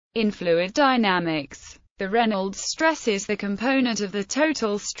In fluid dynamics, the Reynolds stress is the component of the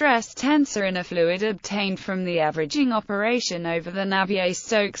total stress tensor in a fluid obtained from the averaging operation over the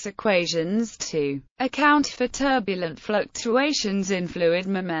Navier-Stokes equations to account for turbulent fluctuations in fluid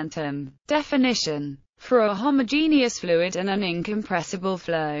momentum. Definition: for a homogeneous fluid and an incompressible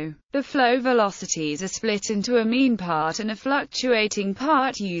flow, the flow velocities are split into a mean part and a fluctuating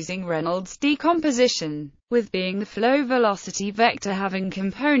part using Reynolds decomposition, with being the flow velocity vector having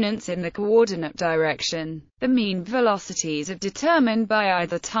components in the coordinate direction. The mean velocities are determined by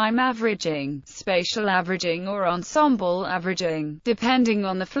either time averaging, spatial averaging, or ensemble averaging, depending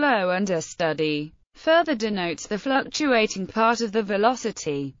on the flow under study. Further denotes the fluctuating part of the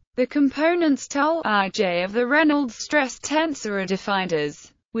velocity. The components τ ij of the Reynolds stress tensor are defined as,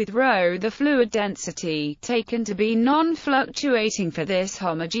 with ρ the fluid density, taken to be non-fluctuating for this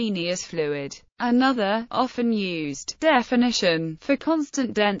homogeneous fluid. Another, often used, definition for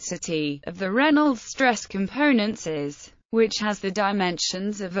constant density of the Reynolds stress components is, which has the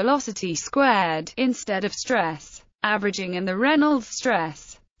dimensions of velocity squared, instead of stress, averaging and the Reynolds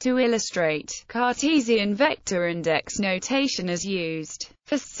stress. To illustrate, Cartesian vector index notation is used.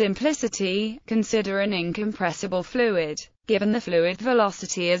 For simplicity, consider an incompressible fluid. Given the fluid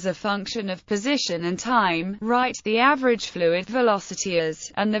velocity as a function of position and time, write the average fluid velocity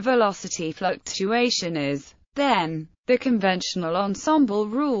as, and the velocity fluctuation is. Then, the conventional ensemble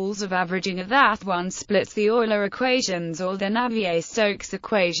rules of averaging are that one splits the Euler equations or the Navier-Stokes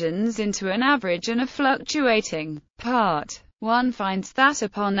equations into an average and a fluctuating part. One finds that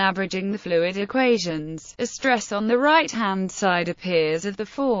upon averaging the fluid equations, a stress on the right-hand side appears of the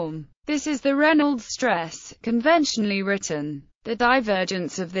form. This is the Reynolds stress, conventionally written. The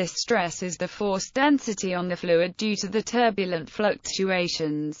divergence of this stress is the force density on the fluid due to the turbulent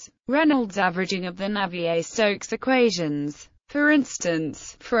fluctuations. Reynolds averaging of the Navier-Stokes equations. For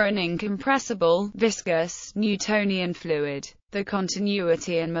instance, for an incompressible, viscous, Newtonian fluid, the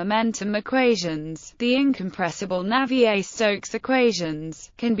continuity and momentum equations, the incompressible Navier-Stokes equations,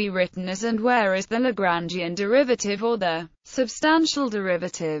 can be written as and where as the Lagrangian derivative or the substantial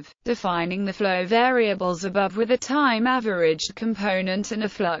derivative, defining the flow variables above with a time-averaged component and a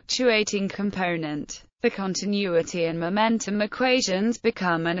fluctuating component. The continuity and momentum equations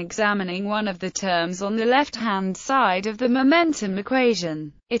become an examining one of the terms on the left-hand side of the momentum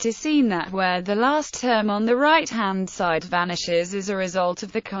equation. It is seen that where the last term on the right-hand side vanishes as a result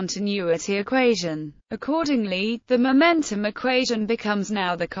of the continuity equation. Accordingly, the momentum equation becomes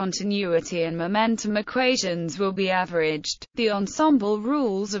now the continuity and momentum equations will be averaged. The ensemble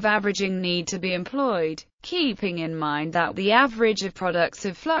rules of averaging need to be employed, keeping in mind that the average of products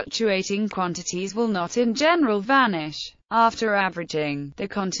of fluctuating quantities will not in general vanish. After averaging, the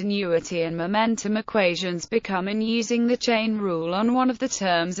continuity and momentum equations become in using the chain rule on one of the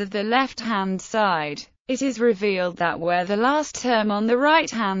terms of the left-hand side. It is revealed that where the last term on the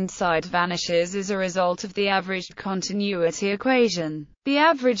right-hand side vanishes as a result of the averaged continuity equation, the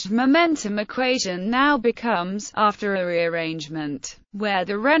averaged momentum equation now becomes, after a rearrangement, where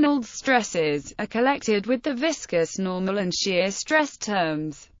the Reynolds stresses are collected with the viscous normal and shear stress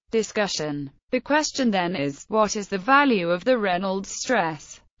terms. Discussion. The question then is, what is the value of the Reynolds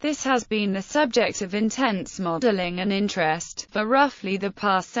stress? This has been the subject of intense modeling and interest for roughly the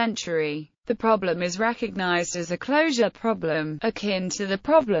past century. The problem is recognized as a closure problem, akin to the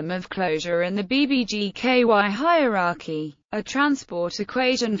problem of closure in the BBGKY hierarchy. A transport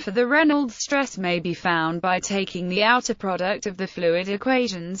equation for the Reynolds stress may be found by taking the outer product of the fluid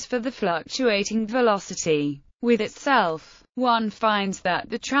equations for the fluctuating velocity with itself. One finds that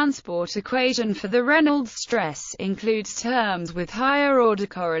the transport equation for the Reynolds stress includes terms with higher-order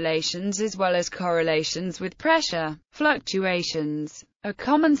correlations as well as correlations with pressure fluctuations. A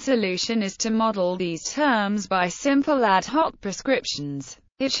common solution is to model these terms by simple ad hoc prescriptions.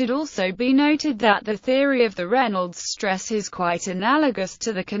 It should also be noted that the theory of the Reynolds stress is quite analogous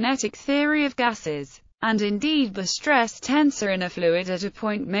to the kinetic theory of gases, and indeed the stress tensor in a fluid at a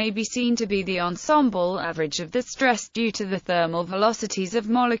point may be seen to be the ensemble average of the stress due to the thermal velocities of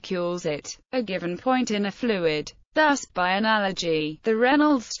molecules at a given point in a fluid. Thus, by analogy, the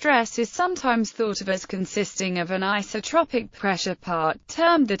Reynolds stress is sometimes thought of as consisting of an isotropic pressure part,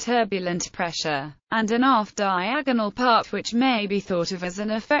 termed the turbulent pressure, and an off-diagonal part which may be thought of as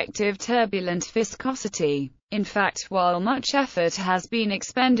an effective turbulent viscosity. In fact, while much effort has been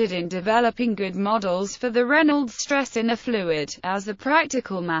expended in developing good models for the Reynolds stress in a fluid, as a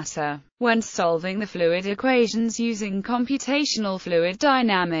practical matter, when solving the fluid equations using computational fluid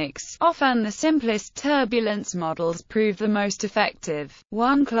dynamics, often the simplest turbulence models prove the most effective.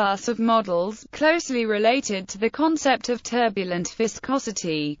 One class of models, closely related to the concept of turbulent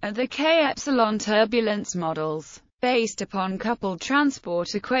viscosity, are the K-epsilon turbulence models, based upon coupled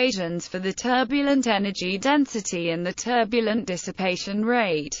transport equations for the turbulent energy density and the turbulent dissipation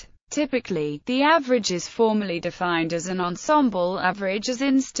rate. Typically, the average is formally defined as an ensemble average as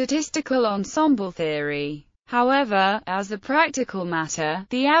in statistical ensemble theory. However, as a practical matter,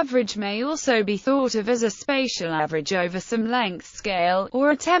 the average may also be thought of as a spatial average over some length scale,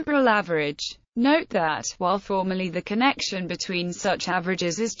 or a temporal average. Note that, while formally the connection between such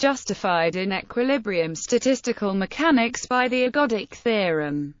averages is justified in equilibrium statistical mechanics by the ergodic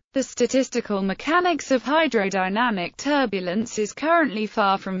theorem, the statistical mechanics of hydrodynamic turbulence is currently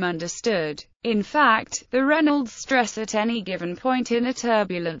far from understood. In fact, the Reynolds stress at any given point in a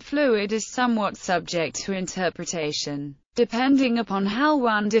turbulent fluid is somewhat subject to interpretation, depending upon how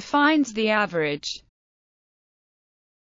one defines the average.